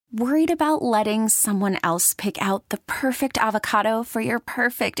Worried about letting someone else pick out the perfect avocado for your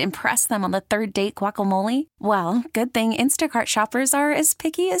perfect impress them on the third date guacamole? Well, good thing Instacart shoppers are as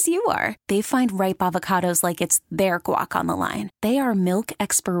picky as you are. They find ripe avocados like it's their guac on the line. They are milk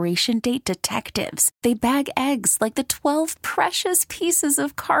expiration date detectives. They bag eggs like the 12 precious pieces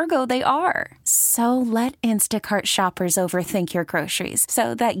of cargo they are. So let Instacart shoppers overthink your groceries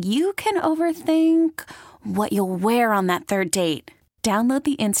so that you can overthink what you'll wear on that third date. Download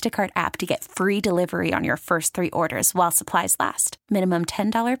the Instacart app to get free delivery on your first 3 orders while supplies last. Minimum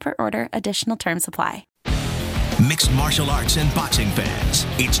 $10 per order. Additional terms apply. Mixed martial arts and boxing fans,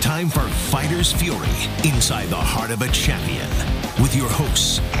 it's time for Fighter's Fury, inside the heart of a champion. With your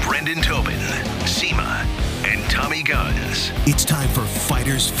hosts, Brendan Tobin, Seema, and Tommy Guns. It's time for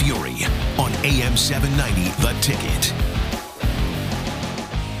Fighter's Fury on AM 790, The Ticket.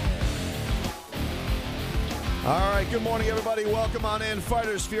 All right, good morning, everybody. Welcome on in.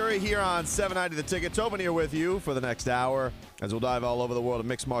 Fighter's Fury here on 790 The Ticket. Tobin here with you for the next hour as we'll dive all over the world of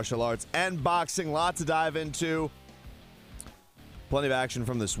mixed martial arts and boxing. Lots to dive into. Plenty of action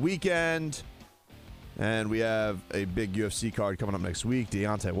from this weekend. And we have a big UFC card coming up next week.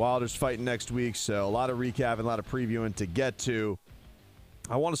 Deontay Wilder's fighting next week, so a lot of recap and a lot of previewing to get to.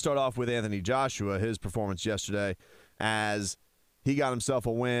 I want to start off with Anthony Joshua, his performance yesterday as he got himself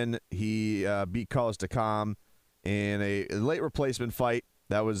a win. He beat Carlos Takam in a late replacement fight.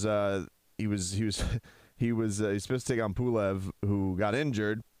 That was he was supposed to take on Pulev, who got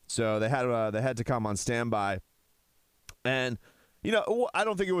injured. So they had to come on standby. And I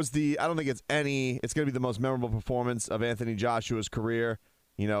don't think it's going to be the most memorable performance of Anthony Joshua's career.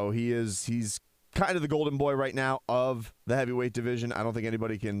 He's kind of the golden boy right now of the heavyweight division. I don't think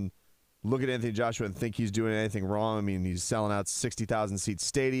anybody can look at Anthony Joshua and think he's doing anything wrong. I mean, he's selling out 60,000 seat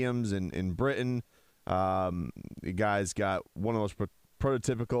stadiums in Britain. The guy's got one of the most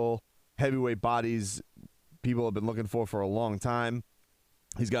prototypical heavyweight bodies people have been looking for a long time.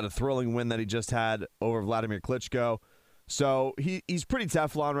 He's got a thrilling win that he just had over Vladimir Klitschko. So he's pretty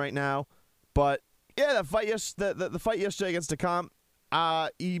Teflon right now. But yeah, the fight yesterday against Takam,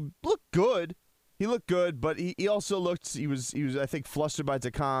 he looked good. He looked good, but he also looked he was I think flustered by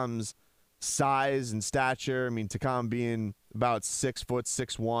Takam's size and stature. I mean, Takam being about 6 foot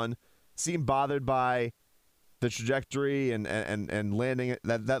 6'1", seemed bothered by the trajectory and landing it.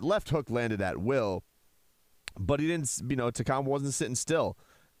 That left hook landed at will, but he didn't. Takam wasn't sitting still.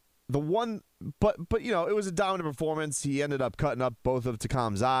 But it was a dominant performance. He ended up cutting up both of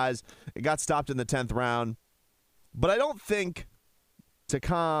Takam's eyes. It got stopped in the 10th round, but I don't think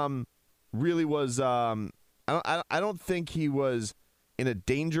Takam really was. I don't think he was in a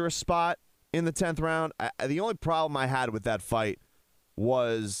dangerous spot in the 10th round. The only problem I had with that fight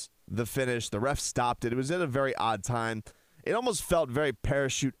was the finish. The ref stopped it. It was at a very odd time. It almost felt very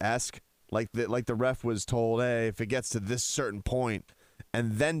parachute-esque, like the ref was told, hey, if it gets to this certain point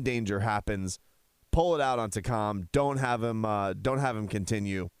and then danger happens, pull it out on Takam. Don't have him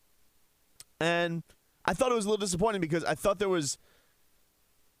continue. And I thought it was a little disappointing because I thought there was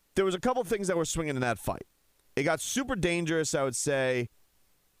a couple things that were swinging in that fight. It got super dangerous, I would say,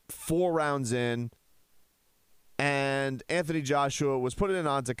 4 rounds in. And Anthony Joshua was putting it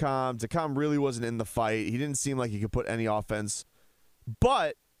on Takam. Takam really wasn't in the fight. He didn't seem like he could put any offense.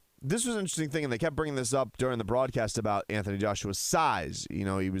 But this was an interesting thing, and they kept bringing this up during the broadcast about Anthony Joshua's size. He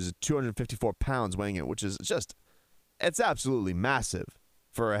was 254 pounds weighing it, which is it's absolutely massive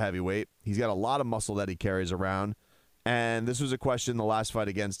for a heavyweight. He's got a lot of muscle that he carries around. And this was a question in the last fight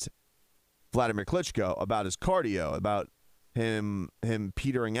against Vladimir Klitschko about his cardio, about him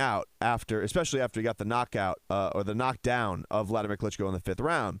petering out especially after he got the knockout or the knockdown of Vladimir Klitschko in the 5th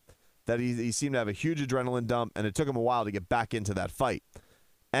round, that he seemed to have a huge adrenaline dump, and it took him a while to get back into that fight.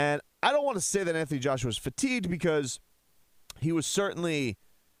 And I don't want to say that Anthony Joshua was fatigued because he was certainly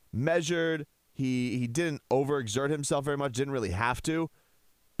measured. He didn't overexert himself very much, didn't really have to,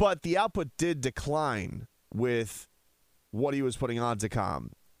 but the output did decline with what he was putting on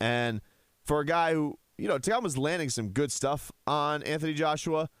Takam. And for a guy who, Takam was landing some good stuff on Anthony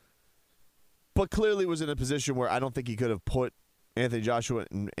Joshua, but clearly was in a position where I don't think he could have put Anthony Joshua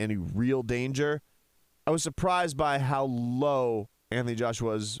in any real danger. I was surprised by how low Anthony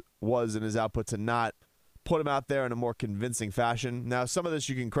Joshua was in his output to not put him out there in a more convincing fashion. Now, some of this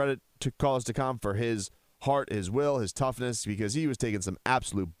you can credit to Carlos Takam for his heart, his will, his toughness, because he was taking some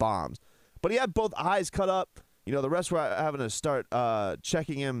absolute bombs. But he had both eyes cut up. The rest were having to start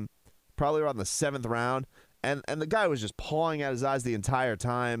checking him probably around the 7th round. And the guy was just pawing at his eyes the entire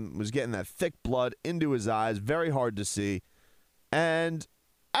time, was getting that thick blood into his eyes, very hard to see. And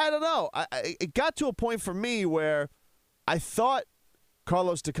I don't know. It got to a point for me where I thought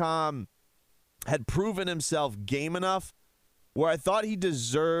Carlos Takam had proven himself game enough where I thought he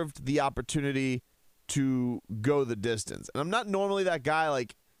deserved the opportunity to go the distance. And I'm not normally that guy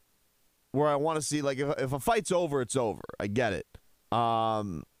like where I want to see, like, if a fight's over, it's over. I get it.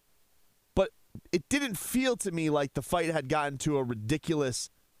 But it didn't feel to me like the fight had gotten to a ridiculous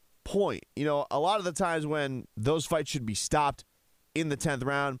point. You know, a lot of the times when those fights should be stopped in the 10th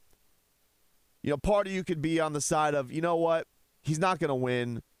round, you know, part of you could be on the side of, you know what, he's not going to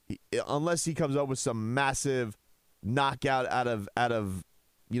win unless he comes up with some massive knockout out of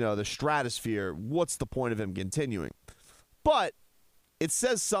you know, the stratosphere. What's the point of him continuing? But it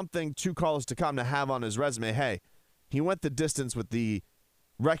says something to Carlos Takam to have on his resume. Hey, he went the distance with the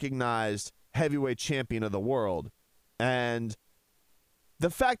recognized heavyweight champion of the world. And the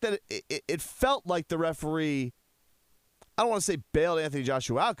fact that it felt like the referee, I don't want to say bailed Anthony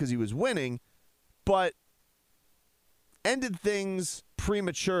Joshua out because he was winning, but ended things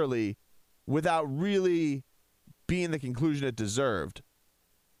prematurely without really being the conclusion it deserved.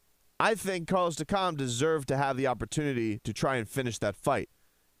 I think Carlos Takam deserved to have the opportunity to try and finish that fight.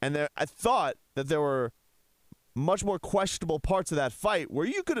 And I thought that there were much more questionable parts of that fight where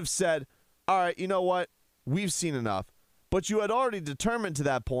you could have said, all right, you know what, we've seen enough. But you had already determined to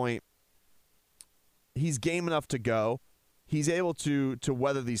that point he's game enough to go. He's able to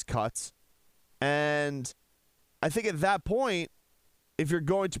weather these cuts. And I think at that point, if you're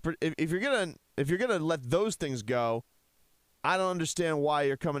gonna let those things go, I don't understand why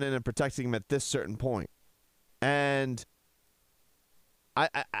you're coming in and protecting him at this certain point. And I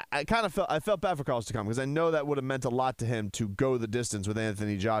kind of felt bad for Carlos Takam because I know that would have meant a lot to him to go the distance with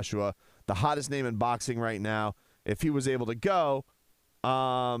Anthony Joshua, the hottest name in boxing right now. If he was able to go,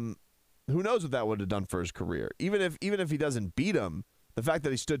 who knows what that would have done for his career? Even if he doesn't beat him, the fact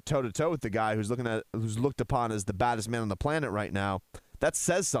that he stood toe to toe with the guy who's looked upon as the baddest man on the planet right now, that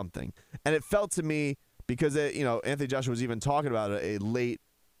says something. And it felt to me, because Anthony Joshua was even talking about a late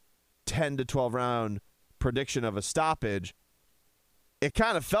 10 to 12 round prediction of a stoppage. It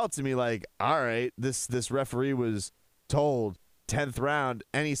kind of felt to me like, all right, this referee was told 10th round,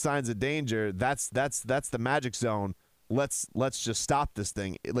 any signs of danger, that's the magic zone. Let's just stop this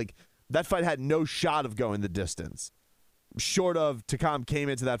thing. Like, that fight had no shot of going the distance. Short of Takam came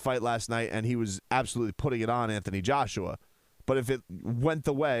into that fight last night and he was absolutely putting it on Anthony Joshua. But if it went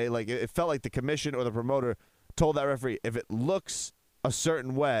the way, like, it felt like the commission or the promoter told that referee, if it looks a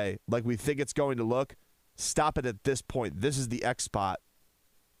certain way, like we think it's going to look, stop it at this point. This is the X spot.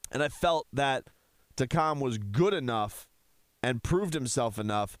 And I felt that Takam was good enough and proved himself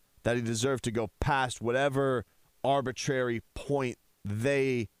enough that he deserved to go past whatever arbitrary point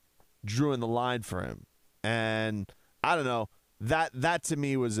they drew in the line for him. And I don't know, that to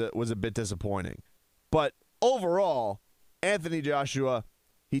me was a bit disappointing. But overall, Anthony Joshua,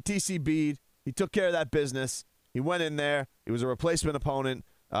 he TCB'd. He took care of that business. He went in there. He was a replacement opponent.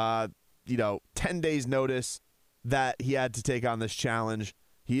 10 days notice that he had to take on this challenge.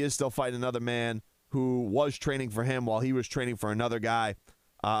 He is still fighting another man who was training for him while he was training for another guy,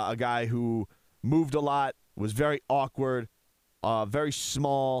 a guy who moved a lot, was very awkward, very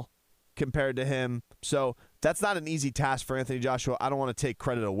small compared to him. So that's not an easy task for Anthony Joshua. I don't want to take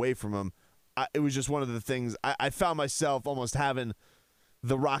credit away from him. It was just one of the things. I found myself almost having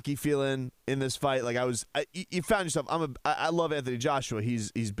the Rocky feeling in this fight. Like you found yourself. I love Anthony Joshua.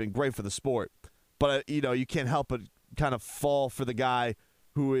 He's been great for the sport, but you can't help but kind of fall for the guy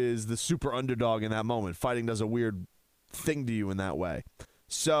who is the super underdog in that moment. Fighting does a weird thing to you in that way.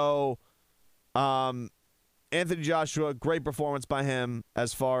 So, Anthony Joshua, great performance by him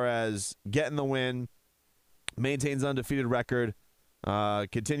as far as getting the win, maintains undefeated record.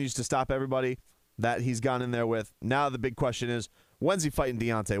 Continues to stop everybody that he's gone in there with. Now the big question is, when's he fighting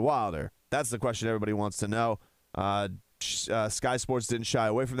Deontay Wilder? That's the question everybody wants to know. Sky Sports didn't shy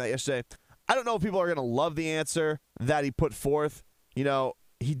away from that yesterday. I don't know if people are going to love the answer that he put forth. He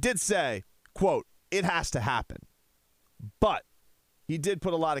did say, quote, it has to happen. But he did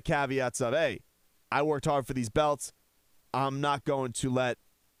put a lot of caveats of, hey, I worked hard for these belts. I'm not going to let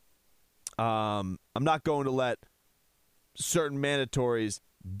certain mandatories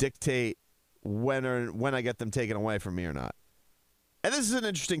dictate when I get them taken away from me or not. And this is an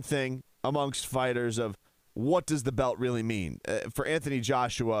interesting thing amongst fighters of what does the belt really mean? For Anthony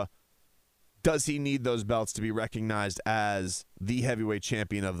Joshua, does he need those belts to be recognized as the heavyweight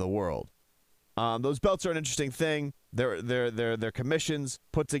champion of the world? Those belts are an interesting thing. They're commissions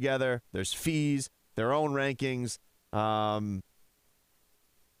put together. There's fees, their own rankings.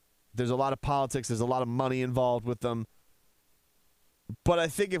 There's a lot of politics. There's a lot of money involved with them. But I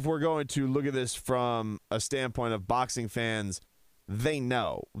think if we're going to look at this from a standpoint of boxing fans they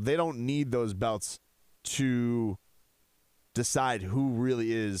know. They don't need those belts to decide who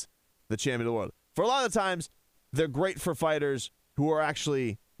really is the champion of the world. For a lot of the times, they're great for fighters who are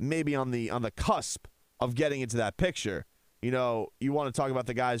actually maybe on the cusp of getting into that picture. You know, you want to talk about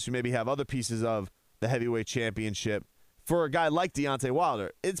the guys who maybe have other pieces of the heavyweight championship. For a guy like Deontay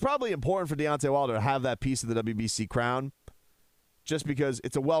Wilder, it's probably important for Deontay Wilder to have that piece of the WBC crown just because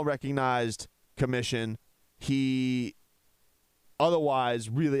it's a well-recognized commission. He otherwise,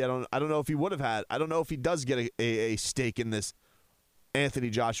 really, I don't know if he would have had. I don't know if he does get a stake in this Anthony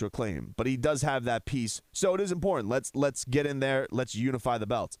Joshua claim, but he does have that piece. So it is important. Let's get in there. Let's unify the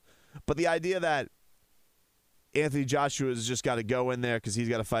belts. But the idea that Anthony Joshua has just got to go in there because he's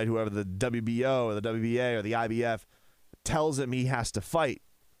got to fight whoever the WBO or the WBA or the IBF tells him he has to fight.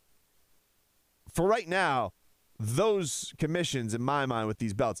 For right now, those commissions, in my mind, with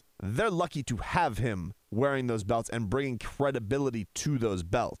these belts, they're lucky to have him wearing those belts and bringing credibility to those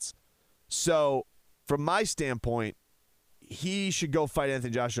belts. So, from my standpoint, he should go fight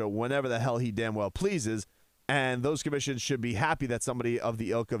Anthony Joshua whenever the hell he damn well pleases, and those commissions should be happy that somebody of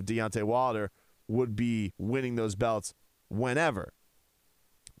the ilk of Deontay Wilder would be winning those belts whenever.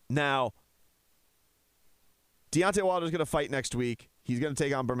 Now, Deontay Wilder's going to fight next week. He's going to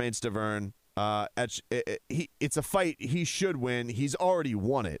take on Bermane Stiverne. It's a fight he should win. He's already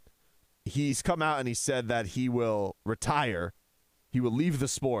won it. He's come out and he said that he will retire. He will leave the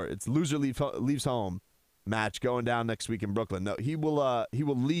sport. It's loser leaves home match going down next week in Brooklyn. No, he will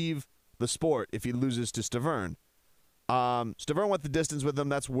leave the sport if he loses to Stiverne. Stiverne went the distance with him.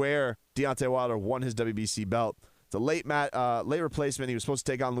 That's where Deontay Wilder won his WBC belt. It's a late replacement. He was supposed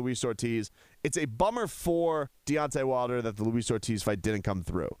to take on Luis Ortiz. It's a bummer for Deontay Wilder that the Luis Ortiz fight didn't come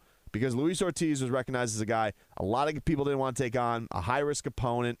through because Luis Ortiz was recognized as a guy a lot of people didn't want to take on, a high-risk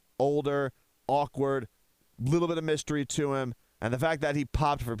opponent, older, awkward, little bit of mystery to him. And the fact that he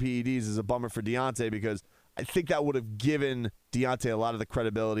popped for PEDs is a bummer for Deontay because I think that would have given Deontay a lot of the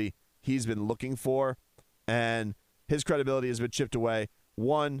credibility he's been looking for. And his credibility has been chipped away.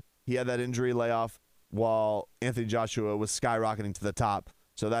 One, he had that injury layoff while Anthony Joshua was skyrocketing to the top.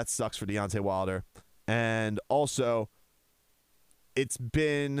 So that sucks for Deontay Wilder. And also, it's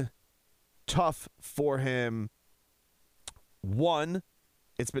been tough for him. One,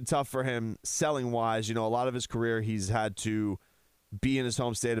 it's been tough for him selling-wise. You know, a lot of his career he's had to be in his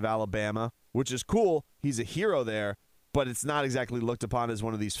home state of Alabama, which is cool. He's a hero there, but it's not exactly looked upon as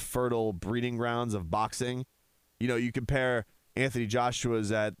one of these fertile breeding grounds of boxing. You know, you compare Anthony Joshua's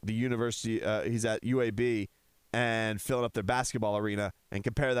at the university, he's at UAB and filling up their basketball arena, and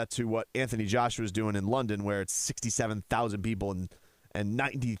compare that to what Anthony Joshua's doing in London, where it's 67,000 people and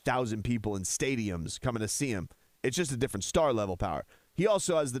 90,000 people in stadiums coming to see him. It's just a different star level power. He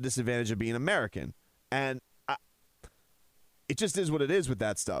also has the disadvantage of being American, and it just is what it is with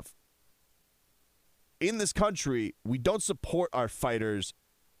that stuff. In this country, we don't support our fighters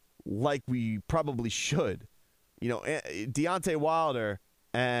like we probably should. You know, Deontay Wilder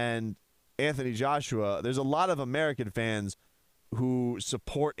and Anthony Joshua, there's a lot of American fans who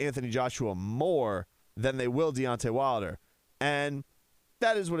support Anthony Joshua more than they will Deontay Wilder. And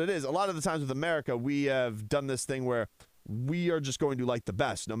that is what it is. A lot of the times with America, we have done this thing where we are just going to like the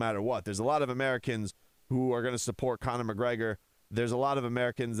best no matter what. There's a lot of Americans who are going to support Conor McGregor. There's a lot of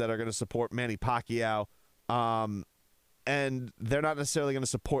Americans that are going to support Manny Pacquiao. And they're not necessarily going to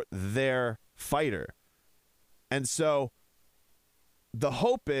support their fighter. And so the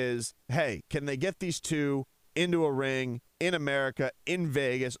hope is, hey, can they get these two into a ring in America, in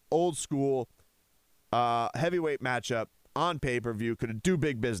Vegas, old school, heavyweight matchup on pay-per-view? Could it do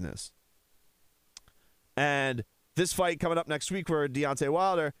big business? And this fight coming up next week for Deontay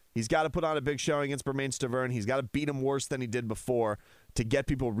Wilder, he's got to put on a big showing against Bermane Stiverne. He's got to beat him worse than he did before to get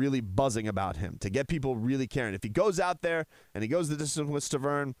people really buzzing about him, to get people really caring. If he goes out there and he goes the distance with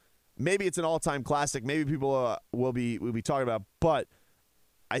Stiverne, maybe it's an all-time classic. Maybe people will be talking about, but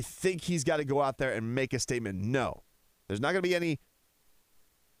I think he's got to go out there and make a statement. No, there's not going to be any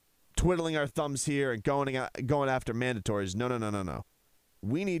twiddling our thumbs here and going after mandatories. No.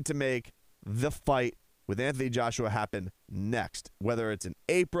 We need to make the fight with Anthony Joshua happen next, whether it's in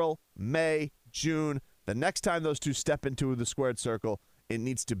April, May, June. The next time those two step into the squared circle, it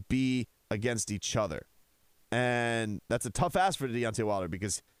needs to be against each other. And that's a tough ask for Deontay Wilder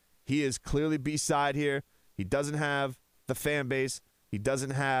because he is clearly B-side here. He doesn't have the fan base. He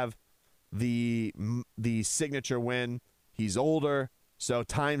doesn't have the signature win. He's older, so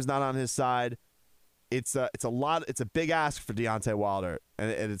time's not on his side. It's a big ask for Deontay Wilder, and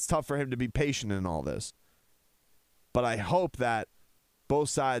it's tough for him to be patient in all this. But I hope that both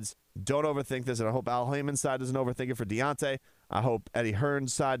sides don't overthink this, and I hope Al Heyman's side doesn't overthink it for Deontay. I hope Eddie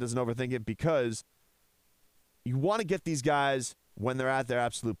Hearn's side doesn't overthink it, because you want to get these guys when they're at their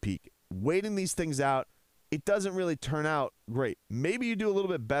absolute peak. Waiting these things out, it doesn't really turn out great. Maybe you do a little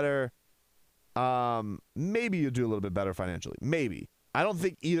bit better. Maybe you do a little bit better financially. Maybe. I don't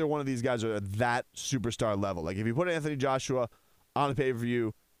think either one of these guys are at that superstar level. Like, if you put Anthony Joshua on a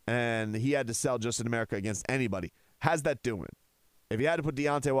pay-per-view and he had to sell just in America against anybody, how's that doing? If you had to put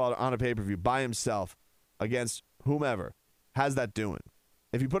Deontay Wilder on a pay-per-view by himself against whomever, how's that doing?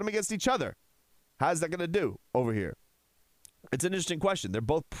 If you put them against each other, how's that going to do over here? It's an interesting question. They're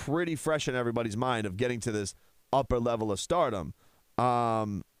both pretty fresh in everybody's mind of getting to this upper level of stardom.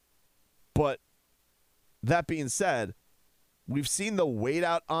 But that being said, we've seen the weight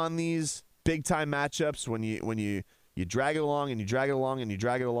out on these big-time matchups when you drag it along and you drag it along and you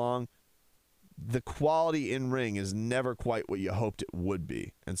drag it along. The quality in ring is never quite what you hoped it would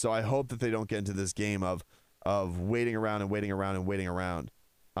be. And so I hope that they don't get into this game of waiting around and waiting around and waiting around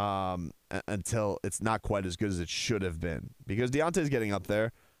until it's not quite as good as it should have been. Because Deontay's getting up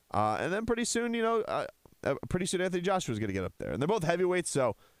there. And then pretty soon, Anthony Joshua's going to get up there. And they're both heavyweights,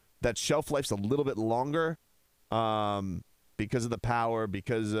 so that shelf life's a little bit longer because of the power,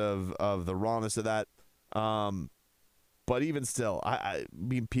 because of the rawness of that. But even still, I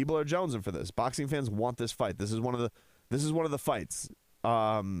mean, people are jonesing for this. Boxing fans want this fight. This is one of the fights.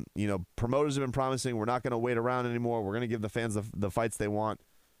 Promoters have been promising we're not going to wait around anymore. We're going to give the fans the fights they want.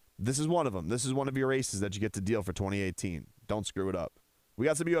 This is one of them. This is one of your aces that you get to deal for 2018. Don't screw it up. We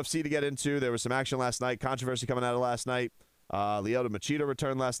got some UFC to get into. There was some action last night. Controversy coming out of last night. Lyoto Machida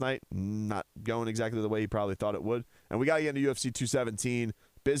returned last night. Not going exactly the way he probably thought it would. And we got to get into UFC 217.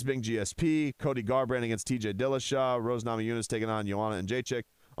 Bisping GSP, Cody Garbrandt against TJ Dillashaw, Rose Namajunas taking on Joanna and Jacek.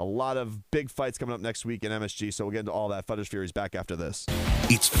 A lot of big fights coming up next week in MSG, so we'll get into all that. Fighters Fury's back after this.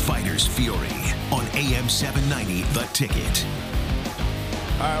 It's Fighters Fury on AM 790, The Ticket.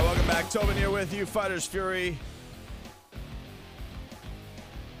 All right, welcome back. Tobin here with you, Fighters Fury.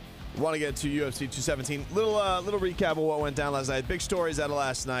 Want to get to UFC 217. Little recap of what went down last night. Big stories out of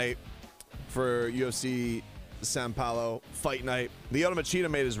last night for UFC São Paulo Fight Night. Lyoto Machida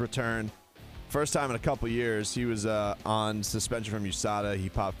made his return. First time in a couple years. He was on suspension from USADA. He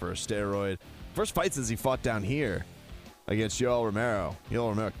popped for a steroid. First fight since he fought down here against Yoel Romero. Yoel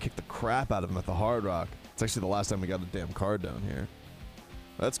Romero kicked the crap out of him at the Hard Rock. It's actually the last time we got a damn card down here.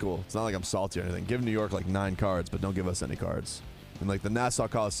 That's cool. It's not like I'm salty or anything. Give New York like 9 cards, but don't give us any cards. And like the Nassau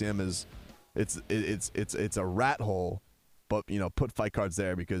Coliseum it's a rat hole. But, put fight cards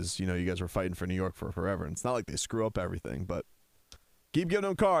there because, you guys were fighting for New York for forever. And it's not like they screw up everything, but keep giving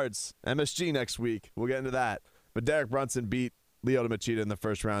them cards. MSG next week. We'll get into that. But Derek Brunson beat Lyoto Machida in the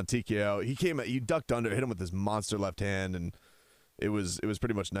first round, TKO. He ducked under, hit him with his monster left hand, and it was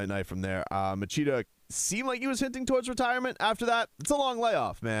pretty much night-night from there. Machida seemed like he was hinting towards retirement after that. It's a long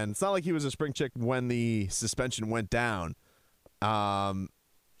layoff, man. It's not like he was a spring chick when the suspension went down.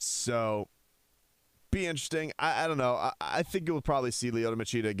 So be interesting. I don't know. I think you'll probably see Lyoto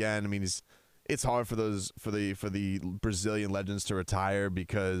Machida again. I mean, it's hard for the Brazilian legends to retire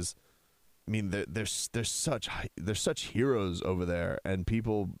because, I mean, they're such heroes over there, and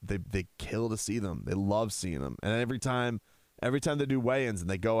people they kill to see them. They love seeing them, and every time they do weigh-ins and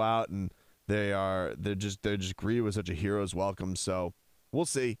they go out and they're just greeted with such a hero's welcome. So we'll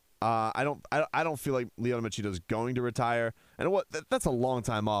see. I don't feel like Lyoto Machida is going to retire, and that's a long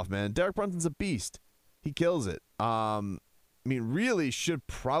time off, man. Derek Brunson's a beast. He kills it. I mean, really should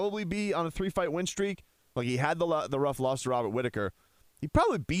probably be on a 3-fight win streak. Like, he had the rough loss to Robert Whittaker. He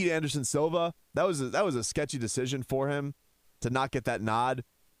probably beat Anderson Silva. That was a sketchy decision for him to not get that nod.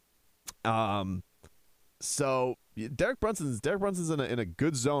 So Derek Brunson's in a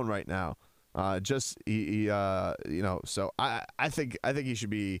good zone right now. So I think he should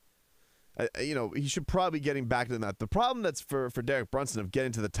be. He should probably be getting back to that. The problem that's for Derek Brunson of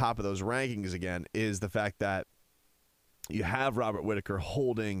getting to the top of those rankings again is the fact that you have Robert Whittaker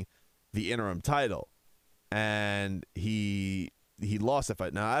holding the interim title, and he lost that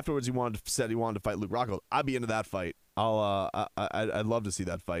fight. Now afterwards, he said he wanted to fight Luke Rockhold. I'd be into that fight. I'd love to see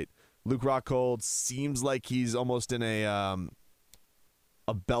that fight. Luke Rockhold seems like he's almost in a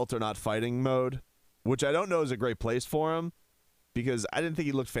belt or not fighting mode, which I don't know is a great place for him. Because I didn't think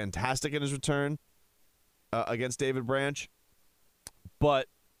he looked fantastic in his return against David Branch. But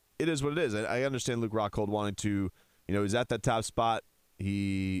it is what it is. I understand Luke Rockhold wanting to, he's at that top spot.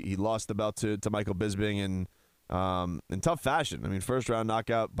 He lost the belt to Michael Bisping in tough fashion. I mean, first round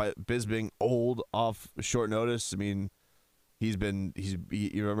knockout by Bisping, old, off short notice. I mean, you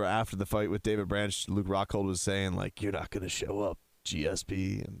remember after the fight with David Branch, Luke Rockhold was saying, like, you're not going to show up,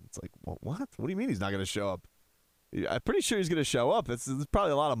 GSP. And it's like, well, what? What do you mean he's not going to show up? I'm pretty sure he's going to show up. That's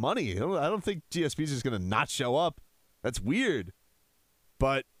probably a lot of money. I don't think GSP's just going to not show up. That's weird.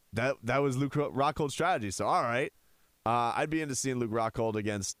 But that was Luke Rockhold's strategy. So, all right. I'd be into seeing Luke Rockhold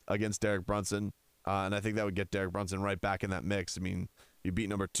against Derek Brunson. And I think that would get Derek Brunson right back in that mix. I mean, you beat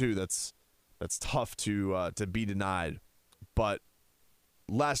number 2. That's tough to be denied. But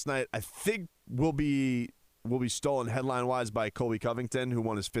last night, I think will be stolen headline-wise by Colby Covington, who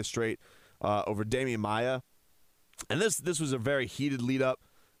won his 5th straight over Damian Maia. And this was a very heated lead-up.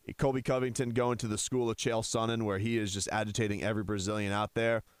 Colby Covington going to the school of Chael Sonnen, where he is just agitating every Brazilian out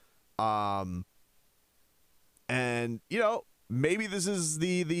there. And, maybe this is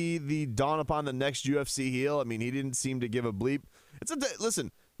the dawn upon the next UFC heel. I mean, he didn't seem to give a bleep.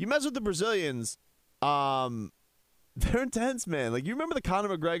 Listen, you mess with the Brazilians, they're intense, man. Like, you remember the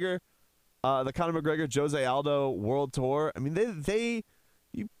Conor McGregor Jose Aldo World Tour? I mean,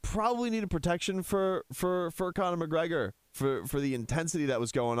 you probably needed protection for Conor McGregor for the intensity that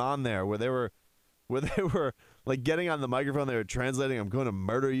was going on there, where they were like getting on the microphone, they were translating, "I'm going to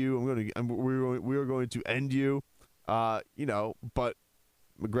murder you. We are going to end you." But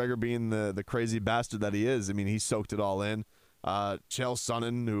McGregor, being the crazy bastard that he is, I mean, he soaked it all in. Chael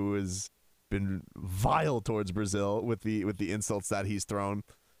Sonnen, who has been vile towards Brazil with the insults that he's thrown,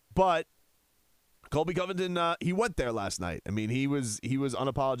 but Colby Covington, he went there last night. I mean, he was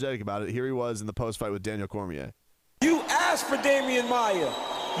unapologetic about it. Here he was in the post fight with Daniel Cormier. You asked for Damian Maia.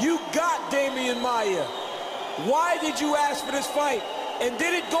 You got Damian Maia. Why did you ask for this fight? And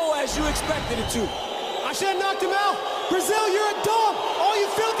did it go as you expected it to? I should have knocked him out. Brazil, you're a dog. All you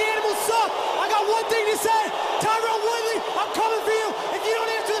filthy animals suck. I got one thing to say. Tyrone Woodley, I'm coming for you. If you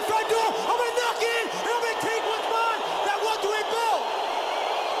don't answer the front door, I'm going to knock it in, and I'm going to take what's mine, that welterweight belt.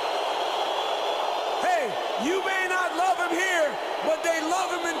 Hey, you may not love him here, but they love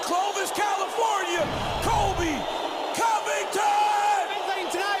him in Clovis, California. Colby Covington! Translating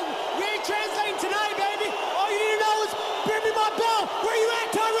tonight. We ain't translating tonight, baby. All you need to know is bring me my belt. Where you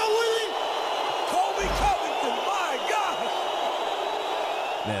at, Tyrone Woodley? Colby Covington, my God!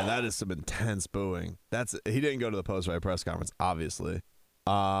 Man, that is some intense booing. He didn't go to the post-fight press conference, obviously.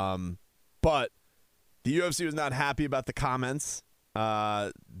 But the UFC was not happy about the comments.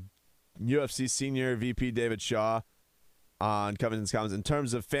 UFC senior VP David Shaw on Covington's comments. In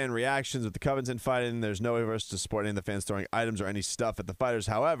terms of fan reactions with the Covington fighting, there's no averse to support any of the fans throwing items or any stuff at the fighters.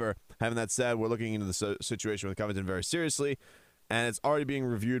 However, having that said, we're looking into the situation with Covington very seriously, and it's already being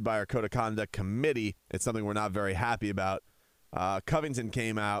reviewed by our Code of Conduct Committee. It's something we're not very happy about. Covington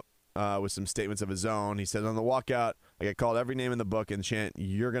came out with some statements of his own. He said, on the walkout, I get called every name in the book and chant,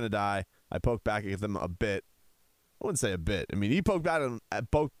 "You're going to die." I poked back at them a bit. I wouldn't say a bit. I mean, he poked back at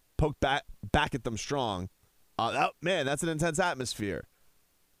them strong. Man, that's an intense atmosphere.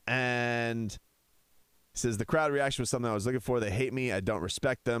 And he says, the crowd reaction was something I was looking for. They hate me. I don't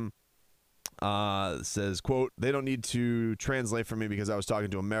respect them. Says, quote, they don't need to translate for me because I was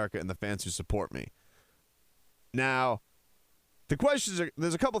talking to America and the fans who support me. Now, the questions are,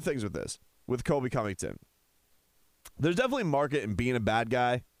 there's a couple things with this, with Colby Covington. There's definitely market in being a bad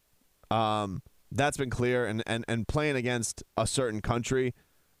guy. That's been clear. And playing against a certain country,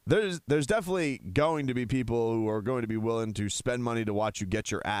 there's definitely going to be people who are going to be willing to spend money to watch you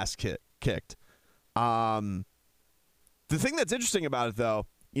get your ass kicked. The thing that's interesting about it, though,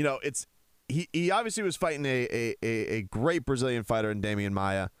 it's he obviously was fighting a great Brazilian fighter in Damian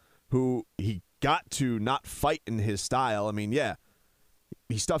Maia, who he got to not fight in his style. I mean, yeah,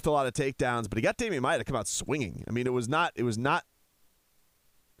 he stuffed a lot of takedowns, but he got Damian Maia to come out swinging. I mean, it was not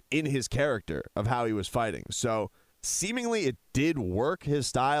in his character of how he was fighting. So seemingly it did work, his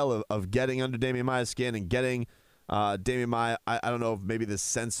style of getting under Damian Maia's skin and getting Damian Maia, I don't know, if maybe this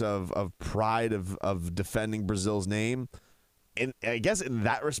sense of pride of defending Brazil's name. And I guess in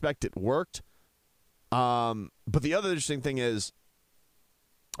that respect it worked. But the other interesting thing is,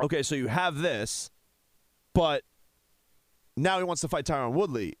 okay, so you have this, but now he wants to fight Tyron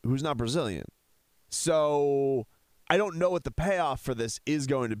Woodley, who's not Brazilian. So I don't know what the payoff for this is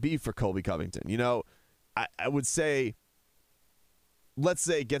going to be for Colby Covington. I would say, let's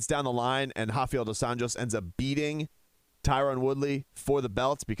say it gets down the line and Rafael dos Anjos ends up beating Tyron Woodley for the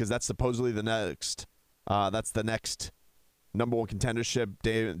belt, because that's supposedly the next number one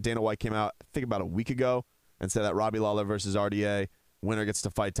contendership. Dana White came out, I think, about a week ago and said that Robbie Lawler versus RDA, winner gets to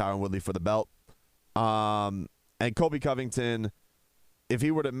fight Tyron Woodley for the belt. And Colby Covington, if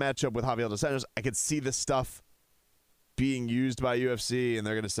he were to match up with Rafael dos Anjos, I could see this stuff being used by UFC, and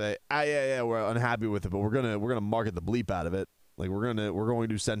they're gonna say, yeah, we're unhappy with it, but we're gonna market the bleep out of it. Like we're going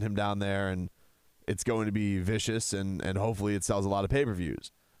to send him down there, and it's going to be vicious, and hopefully it sells a lot of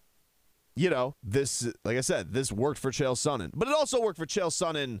pay-per-views. this, like I said, this worked for Chael Sonnen. But it also worked for Chael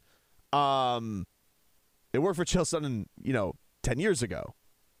Sonnen. It worked for Chael Sonnen, 10 years ago.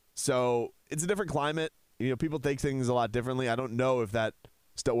 So it's a different climate. People take things a lot differently. I don't know if that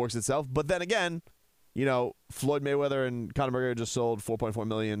still works itself. But then again, Floyd Mayweather and Conor McGregor just sold 4.4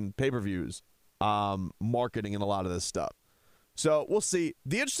 million pay-per-views, marketing and a lot of this stuff. So we'll see.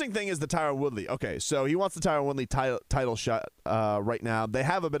 The interesting thing is the Tyron Woodley. Okay, so he wants the Tyron Woodley title shot right now. They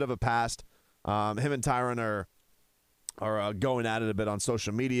have a bit of a past. Him and Tyron are going at it a bit on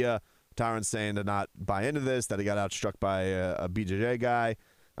social media. Tyron's saying to not buy into this, that he got outstruck by a BJJ guy.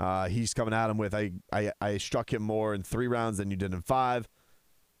 He's coming at him with, I struck him more in 3 rounds than you did in 5.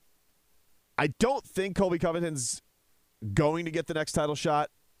 I don't think Colby Covington's going to get the next title shot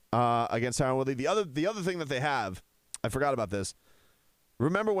against Tyron Woodley. The other thing that they have, I forgot about this.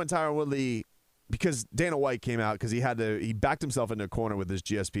 Remember when Tyron Woodley, because Dana White came out because he backed himself into a corner with this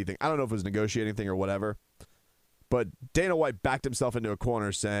GSP thing. I don't know if it was a negotiating thing or whatever, but Dana White backed himself into a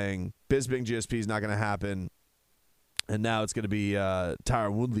corner saying Bisping GSP is not going to happen, and now it's going to be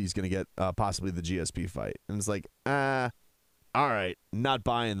Tyron Woodley's going to get possibly the GSP fight. And it's like, all right, not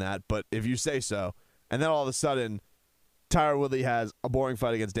buying that, but if you say so. And then all of a sudden, Tyron Woodley has a boring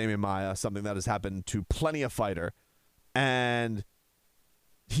fight against Damian Maia, something that has happened to plenty of fighter, and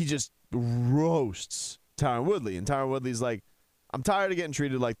he just roasts Tyron Woodley. And Tyron Woodley's like, I'm tired of getting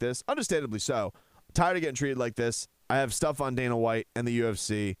treated like this. Understandably so. I'm tired of getting treated like this. I have stuff on Dana White and the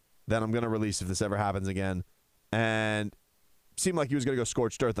UFC that I'm going to release if this ever happens again. And seemed like he was going to go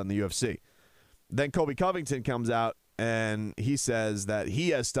scorched earth on the UFC. Then Colby Covington comes out and he says that he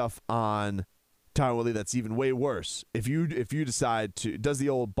has stuff on Tyron Woodley that's even way worse. If you decide to, does the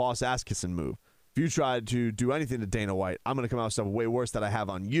old boss ass kissing move. If you try to do anything to Dana White, I'm going to come out with stuff way worse that I have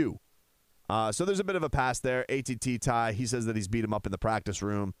on you. So there's a bit of a pass there. ATT Ty, he says that he's beat him up in the practice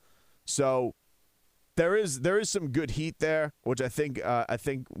room. So there is some good heat there, which I think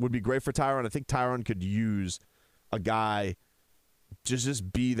would be great for Tyron. I think Tyron could use a guy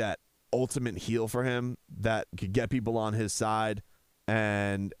just be that ultimate heel for him that could get people on his side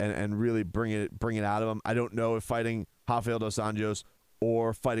and really bring it out of him. I don't know if fighting Rafael dos Anjos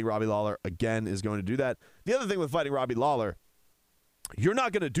or fighting Robbie Lawler again is going to do that. The other thing with fighting Robbie Lawler, you're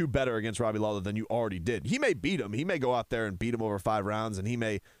not going to do better against Robbie Lawler than you already did. He may beat him. He may go out there and beat him over 5 rounds, and he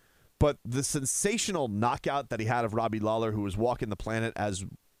may. But the sensational knockout that he had of Robbie Lawler, who was walking the planet as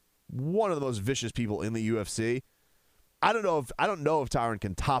one of the most vicious people in the UFC, I don't know if Tyron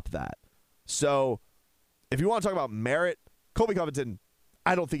can top that. So if you want to talk about merit, Colby Covington,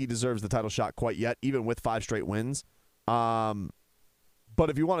 I don't think he deserves the title shot quite yet, even with 5 straight wins. But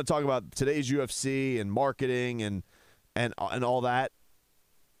if you want to talk about today's UFC and marketing and all that,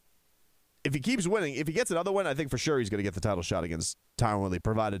 if he keeps winning, if he gets another win, I think for sure he's going to get the title shot against Tyron Woodley,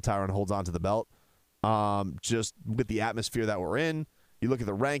 provided Tyron holds on to the belt. Just with the atmosphere that we're in, you look at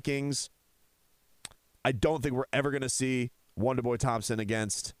the rankings, I don't think we're ever going to see Wonderboy Thompson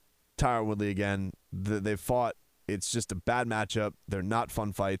against Tyron Woodley again. They've fought. It's just a bad matchup. They're not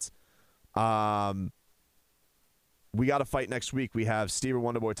fun fights. We got a fight next week. We have Steven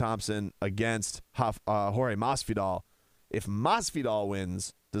Wonderboy Thompson against Jorge Masvidal. If Masvidal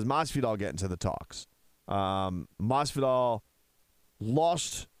wins, does Masvidal get into the talks? Masvidal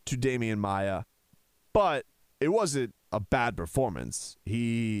lost to Damian Maia, but it wasn't a bad performance.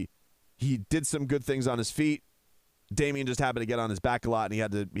 He did some good things on his feet. Damian just happened to get on his back a lot, and he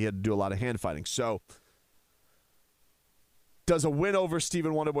had to do a lot of hand fighting. So does a win over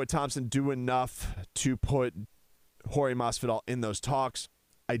Steven Wonderboy Thompson do enough to put Jorge Masvidal in those talks?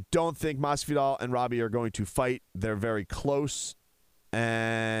 I don't think Masvidal and Robbie are going to fight. They're very close.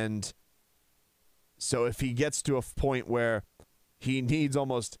 And so if he gets to a point where he needs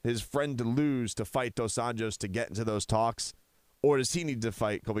almost his friend to lose to fight Dos Anjos to get into those talks, or does he need to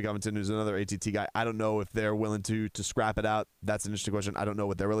fight Colby Covington, who's another ATT guy? I don't know if they're willing to scrap it out. That's an interesting question. I don't know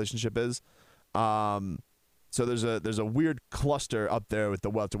what their relationship is. So there's a weird cluster up there with the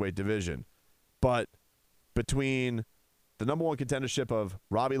welterweight division. But between the number one contendership of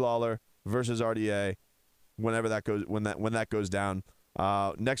Robbie Lawler versus RDA, when that goes down,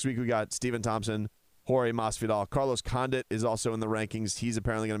 next week we got Stephen Thompson, Jorge Masvidal. Carlos Condit is also in the rankings. He's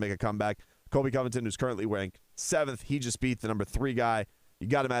apparently going to make a comeback. Colby Covington, who's currently ranked 7th, he just beat the number 3 guy. You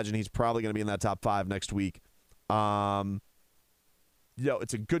got to imagine he's probably going to be in that top 5 next week. It's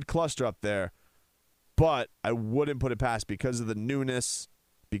a good cluster up there, but I wouldn't put it past, because of the newness,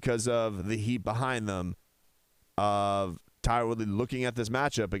 because of the heat behind them, of Tyron Woodley looking at this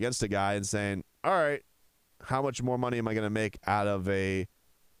matchup against a guy and saying, all right, how much more money am I going to make out of a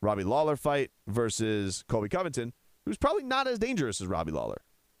Robbie Lawler fight versus Colby Covington, who's probably not as dangerous as Robbie Lawler.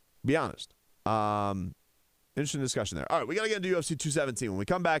 Be honest. Interesting discussion there. All right, we got to get into UFC 217. When we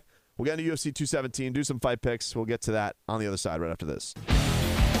come back, we'll get into UFC 217, do some fight picks. We'll get to that on the other side right after this.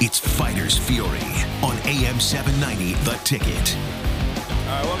 It's Fighters Fury on AM 790, The Ticket.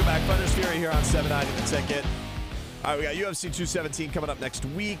 All right, welcome back. Fighters Fury here on 790, The Ticket. All right, we got UFC 217 coming up next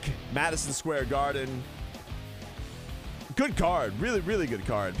week. Madison Square Garden. Good card. Really, really good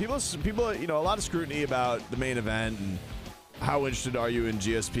card. People, a lot of scrutiny about the main event and how interested are you in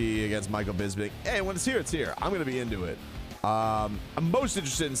GSP against Michael Bisping. Hey, when it's here, it's here. I'm going to be into it. I'm most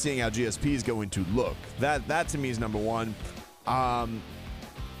interested in seeing how GSP is going to look. That to me is number one.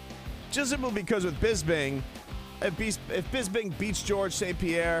 Just simply because with Bisping, if Bisping beats George St.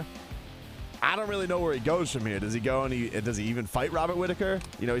 Pierre, I don't really know where he goes from here. Does he go and does he even fight Robert Whittaker?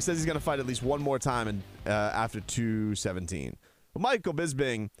 He says he's going to fight at least one more time after 217. But Michael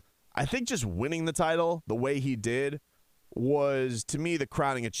Bisping, I think just winning the title the way he did was, to me, the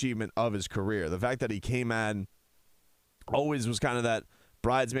crowning achievement of his career. The fact that he came in, always was kind of that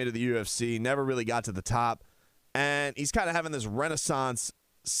bridesmaid of the UFC, never really got to the top, and he's kind of having this renaissance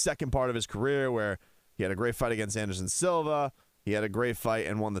second part of his career where he had a great fight against Anderson Silva. He had a great fight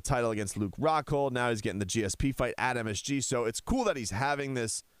and won the title against Luke Rockhold. Now he's getting the GSP fight at MSG. So it's cool that he's having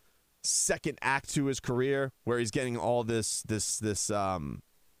this second act to his career where he's getting all this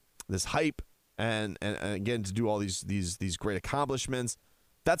hype and again to do all these great accomplishments.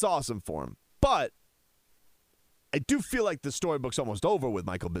 That's awesome for him. But I do feel like the storybook's almost over with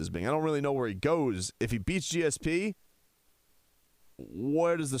Michael Bisping. I don't really know where he goes. If he beats GSP,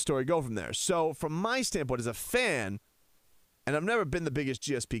 where does the story go from there? So from my standpoint as a fan, and I've never been the biggest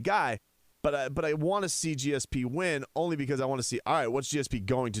GSP guy, but I want to see GSP win only because I want to see, all right, what's GSP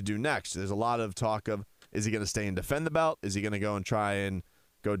going to do next? There's a lot of talk of, is he going to stay and defend the belt? Is he going to go and try and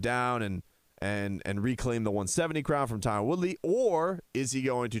go down and reclaim the 170 crown from Tyron Woodley? Or is he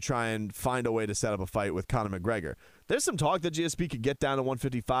going to try and find a way to set up a fight with Conor McGregor? There's some talk that GSP could get down to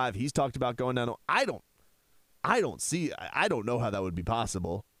 155. He's talked about going down to, I don't know how that would be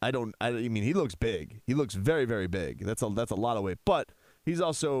possible. I mean, he looks big. He looks very, very big. That's a lot of weight. But he's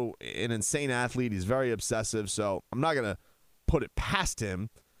also an insane athlete. He's very obsessive. So I'm not going to put it past him.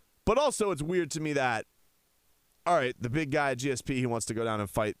 But also it's weird to me that, all right, the big guy at GSP, he wants to go down and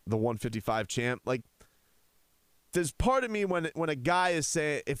fight the 155 champ. Like, there's part of me when a guy is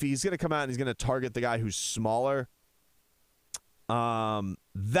saying, if he's going to come out and he's going to target the guy who's smaller,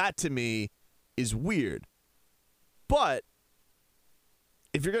 that to me is weird. But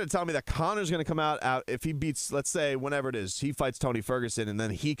if you're going to tell me that Conor's going to come out, if he beats, let's say, whenever it is, he fights Tony Ferguson, and then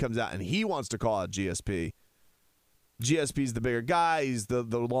he comes out and he wants to call out GSP. GSP's the bigger guy. He's the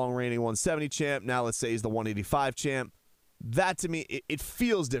long-reigning 170 champ. Now let's say he's the 185 champ. That, to me, it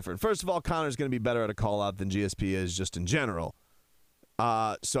feels different. First of all, Conor's going to be better at a call-out than GSP is just in general.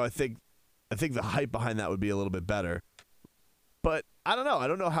 So I think the hype behind that would be a little bit better. But I don't know. I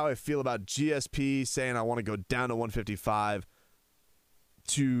don't know how I feel about GSP saying I want to go down to 155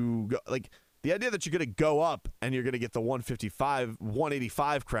 to go. Like, the idea that you're going to go up and you're going to get the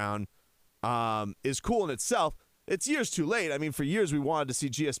 185 crown is cool in itself. It's years too late. I mean, for years we wanted to see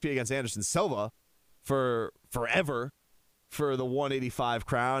GSP against Anderson Silva for forever for the 185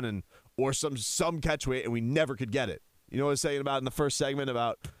 crown or some catchweight, and we never could get it. You know what I was saying about in the first segment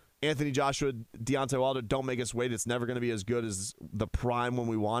about Anthony Joshua, Deontay Wilder, don't make us wait. It's never going to be as good as the prime when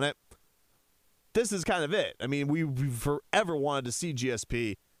we want it. This is kind of it. I mean, we forever wanted to see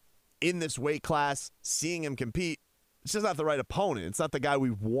GSP in this weight class, seeing him compete. It's just not the right opponent. It's not the guy we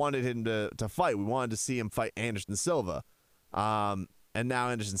wanted him to fight. We wanted to see him fight Anderson Silva. And now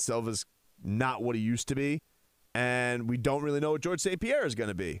Anderson Silva's not what he used to be. And we don't really know what George St. Pierre is going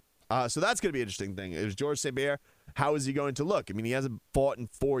to be. So that's going to be an interesting thing. Is George St. Pierre, how is he going to look? I mean, he hasn't fought in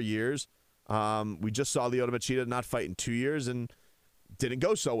 4 years. We just saw Lyoto Machida not fight in 2 years and didn't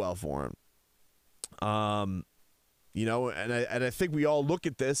go so well for him. And I think we all look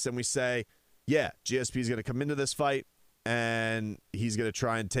at this and we say, yeah, GSP is going to come into this fight and he's going to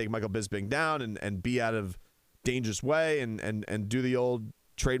try and take Michael Bisping down and be out of dangerous way and do the old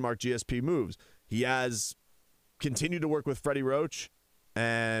trademark GSP moves. He has continued to work with Freddie Roach,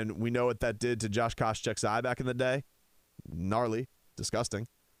 and we know what that did to Josh Koscheck's eye back in the day. Gnarly, disgusting.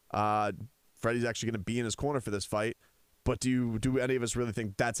 Freddie's actually going to be in his corner for this fight, but do any of us really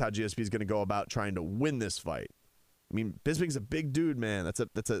think that's how GSP is going to go about trying to win this fight? I mean, Bisping's a big dude, man. That's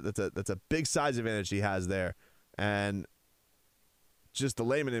a big size advantage he has there, and just the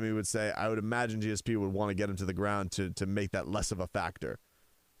layman in me would say, I would imagine GSP would want to get him to the ground to make that less of a factor.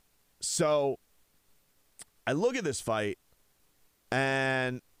 So I look at this fight,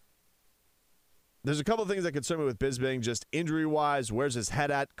 and there's a couple of things that concern me with Bisping, just injury-wise. Where's his head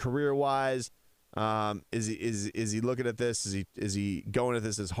at career-wise? Is he looking at this? Is he going at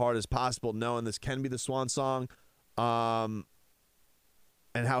this as hard as possible, knowing this can be the swan song? And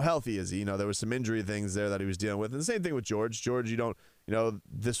how healthy is he? You know, there was some injury things there that he was dealing with. And the same thing with George. George,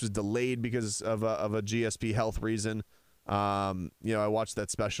 this was delayed because of a GSP health reason. I watched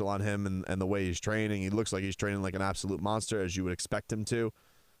that special on him and the way he's training. He looks like he's training like an absolute monster, as you would expect him to.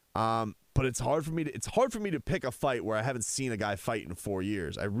 But it's hard for me to pick a fight where I haven't seen a guy fight in 4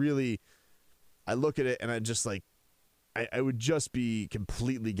 years. I look at it and I just like, I would just be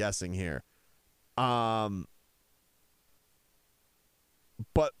completely guessing here.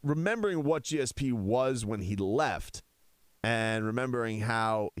 But remembering what GSP was when he left and remembering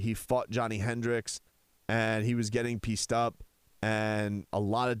how he fought Johnny Hendricks and he was getting pieced up and a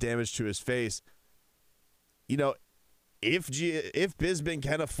lot of damage to his face, if Bisping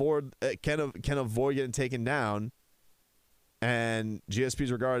can avoid getting taken down, and GSP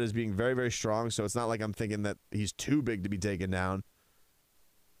is regarded as being very, very strong, so it's not like I'm thinking that he's too big to be taken down.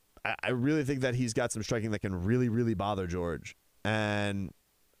 I really think that he's got some striking that can really, really bother George. And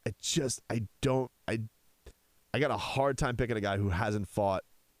I got a hard time picking a guy who hasn't fought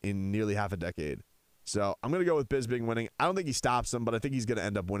in nearly half a decade. So I'm going to go with Bisping winning. I don't think he stops him, but I think he's going to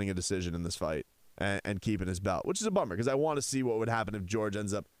end up winning a decision in this fight and keeping his belt, which is a bummer because I want to see what would happen if George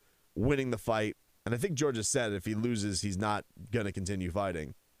ends up winning the fight. And I think George has said if he loses, he's not going to continue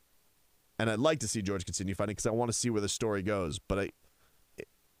fighting. And I'd like to see George continue fighting because I want to see where the story goes. But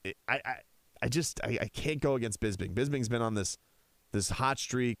I can't go against Bisping. Bisping's been on this hot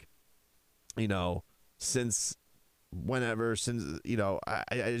streak, since whenever,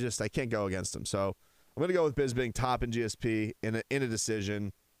 I can't go against him. So I'm going to go with Bisping, top in GSP in a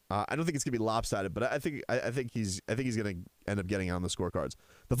decision. I don't think it's going to be lopsided, but I think he's going to end up getting on the scorecards.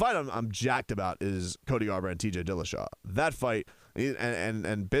 The fight I'm jacked about is Cody Garbrandt and TJ Dillashaw. That fight,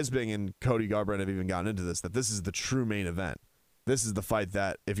 and Bisping and Cody Garbrandt have even gotten into this, that this is the true main event. This is the fight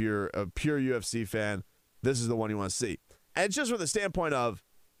that, if you're a pure UFC fan, this is the one you want to see. And it's just from the standpoint of,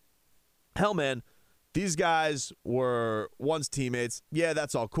 hell, man, these guys were once teammates. Yeah,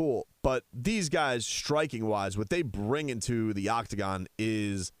 that's all cool. But these guys, striking-wise, what they bring into the octagon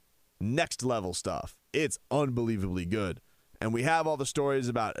is next-level stuff. It's unbelievably good. And we have all the stories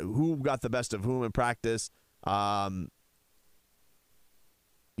about who got the best of whom in practice.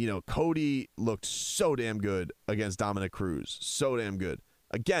 Cody looked so damn good against Dominic Cruz. So damn good.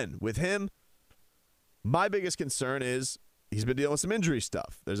 Again, with him, my biggest concern is he's been dealing with some injury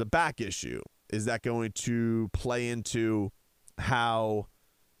stuff. There's a back issue. Is that going to play into how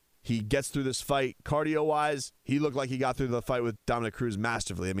he gets through this fight cardio-wise? He looked like he got through the fight with Dominic Cruz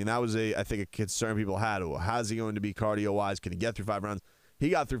masterfully. I mean, that was I think a concern people had. Well, how's he going to be cardio-wise? Can he get through 5 rounds? He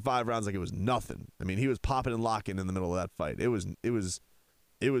got through 5 rounds like it was nothing. I mean, he was popping and locking in the middle of that fight. It was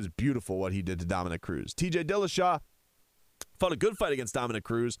beautiful what he did to Dominic Cruz. TJ Dillashaw fought a good fight against Dominic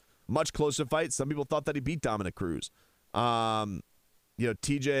Cruz. Much closer fight. Some people thought that he beat Dominic Cruz. TJ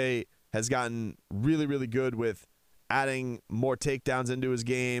has gotten really, really good with adding more takedowns into his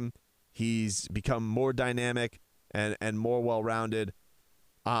game. He's become more dynamic and more well-rounded.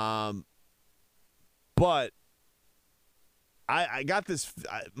 But I got this.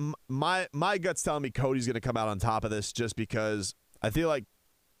 My gut's telling me Cody's going to come out on top of this just because I feel like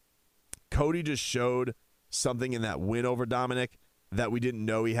Cody just showed something in that win over Dominic that we didn't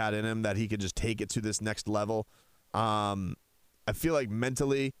know he had in him, that he could just take it to this next level. I feel like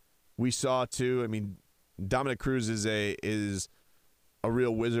mentally we saw too. I mean, Dominic Cruz is a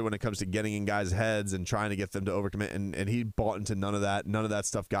real wizard when it comes to getting in guys' heads and trying to get them to overcommit, and he bought into none of that. None of that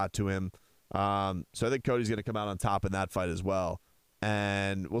stuff got to him. So I think Cody's going to come out on top in that fight as well.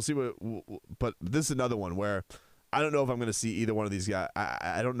 And we'll see but this is another one where I don't know if I'm going to see either one of these guys.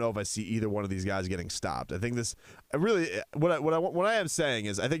 I don't know if I see either one of these guys getting stopped. I think this really what I am saying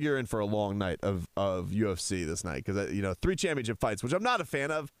is I think you're in for a long night of UFC this night because 3 championship fights, which I'm not a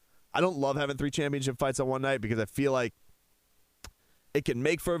fan of. I don't love having 3 championship fights on one night because I feel like it can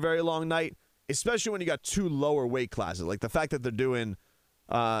make for a very long night, especially when you got 2 lower weight classes. Like the fact that they're doing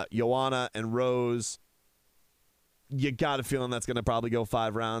Joanna and Rose, you got a feeling that's going to probably go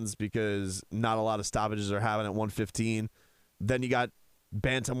 5 rounds because not a lot of stoppages are happening at 115. Then you got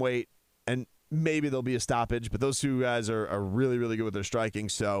bantamweight, and maybe there'll be a stoppage, but those 2 guys are really, really good with their striking,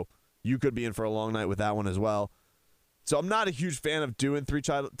 so you could be in for a long night with that one as well. So I'm not a huge fan of doing 3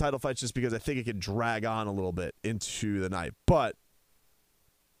 title fights just because I think it can drag on a little bit into the night. But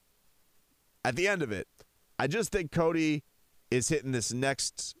at the end of it, I just think Cody is hitting this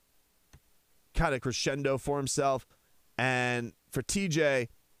next kind of crescendo for himself. And for TJ,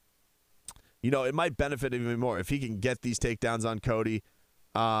 it might benefit even more if he can get these takedowns on Cody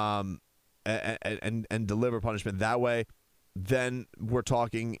and deliver punishment that way. Then we're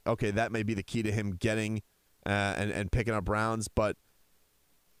talking, okay, that may be the key to him getting and picking up rounds. But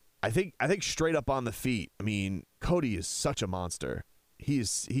I think straight up on the feet, I mean, Cody is such a monster.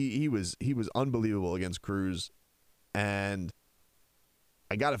 He was unbelievable against Cruz, and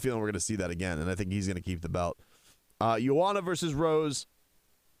I got a feeling we're going to see that again, and I think he's going to keep the belt. Joanna versus Rose.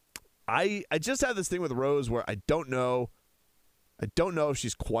 I just have this thing with Rose where I don't know if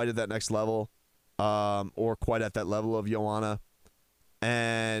she's quite at that next level, or quite at that level of Joanna,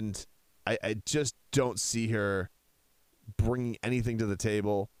 and I just don't see her bringing anything to the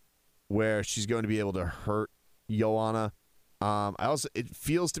table where she's going to be able to hurt Joanna. It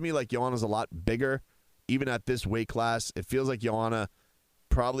feels to me like Joanna's a lot bigger, even at this weight class. It feels like Joanna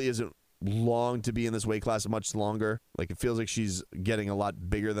probably isn't long to be in this weight class much longer. Like, it feels like she's getting a lot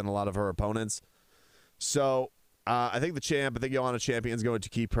bigger than a lot of her opponents. So I think Joanna Champion's going to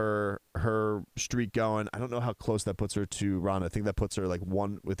keep her streak going. I don't know how close that puts her to Ronda. I think that puts her like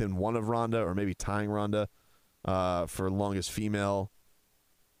within one of Ronda, or maybe tying Ronda for longest female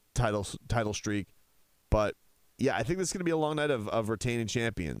title streak. But yeah, I think this is going to be a long night of retaining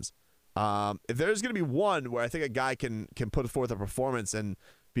champions. If there's going to be one where I think a guy can put forth a performance and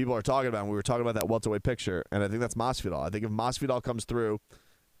people are talking about, and we were talking about that welterweight picture, and I think that's Masvidal. I think if Masvidal comes through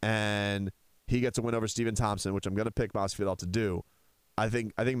and he gets a win over Stephen Thompson, which I'm going to pick Masvidal to do, I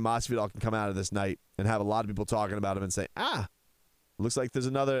think Masvidal can come out of this night and have a lot of people talking about him and say, looks like there's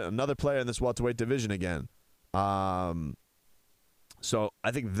another player in this welterweight division again. So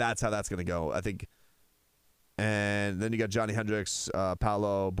I think that's how that's going to go. And then you got Johnny Hendricks,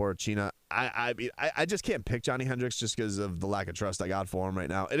 Paulo Borrachina. I just can't pick Johnny Hendricks just because of the lack of trust I got for him right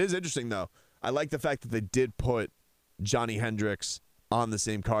now. It is interesting, though. I like the fact that they did put Johnny Hendricks on the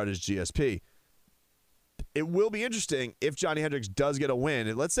same card as GSP. It will be interesting if Johnny Hendricks does get a win.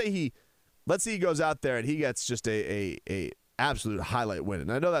 And let's say he goes out there and he gets just a absolute highlight win.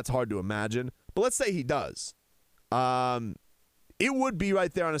 And I know that's hard to imagine, but let's say he does. It would be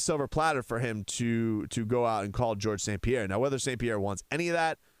right there on a silver platter for him to go out and call George St. Pierre. Now, whether St. Pierre wants any of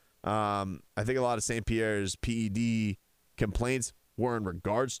that, I think a lot of St. Pierre's PED complaints were in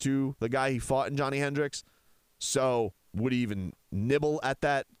regards to the guy he fought in Johnny Hendricks. So would he even nibble at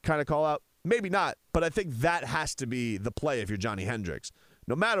that kind of call out? Maybe not, but I think that has to be the play if you're Johnny Hendricks.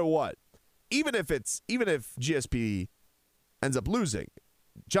 No matter what, even if GSP ends up losing,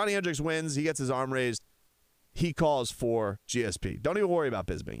 Johnny Hendricks wins, he gets his arm raised, he calls for GSP. Don't even worry about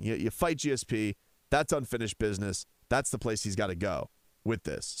Bisping. You fight GSP. That's unfinished business. That's the place he's got to go with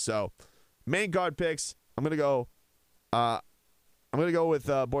this. So, main card picks. I'm gonna go with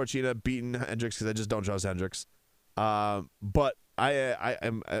Borrachina beating Hendricks because I just don't trust Hendricks. But I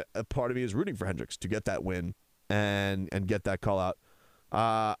am a part of me is rooting for Hendricks to get that win and get that call out.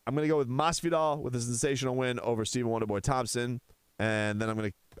 I'm gonna go with Masvidal with a sensational win over Stephen Wonderboy Thompson. And then I'm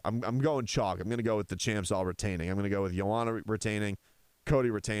going chalk. I'm going to go with the champs all retaining. I'm going to go with Joanna retaining, Cody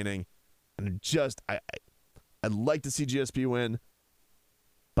retaining. And I'd like to see GSP win,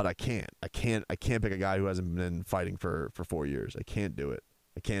 but I can't. I can't pick a guy who hasn't been fighting for 4 years. I can't do it.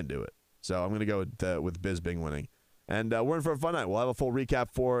 So I'm going to go with Bisping winning. And we're in for a fun night. We'll have a full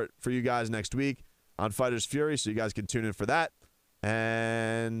recap for you guys next week on Fighters Fury, so you guys can tune in for that.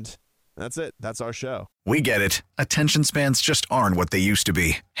 And that's it. That's our show. We get it. Attention spans just aren't what they used to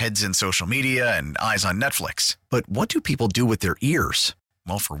be. Heads in social media and eyes on Netflix. But what do people do with their ears?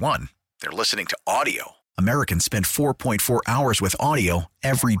 Well, for one, they're listening to audio. Americans spend 4.4 hours with audio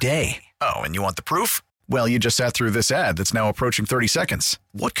every day. Oh, and you want the proof? Well, you just sat through this ad that's now approaching 30 seconds.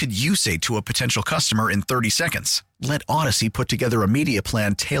 What could you say to a potential customer in 30 seconds? Let Odyssey put together a media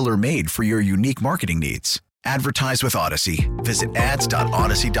plan tailor-made for your unique marketing needs. Advertise with Odyssey. Visit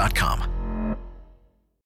ads.odyssey.com.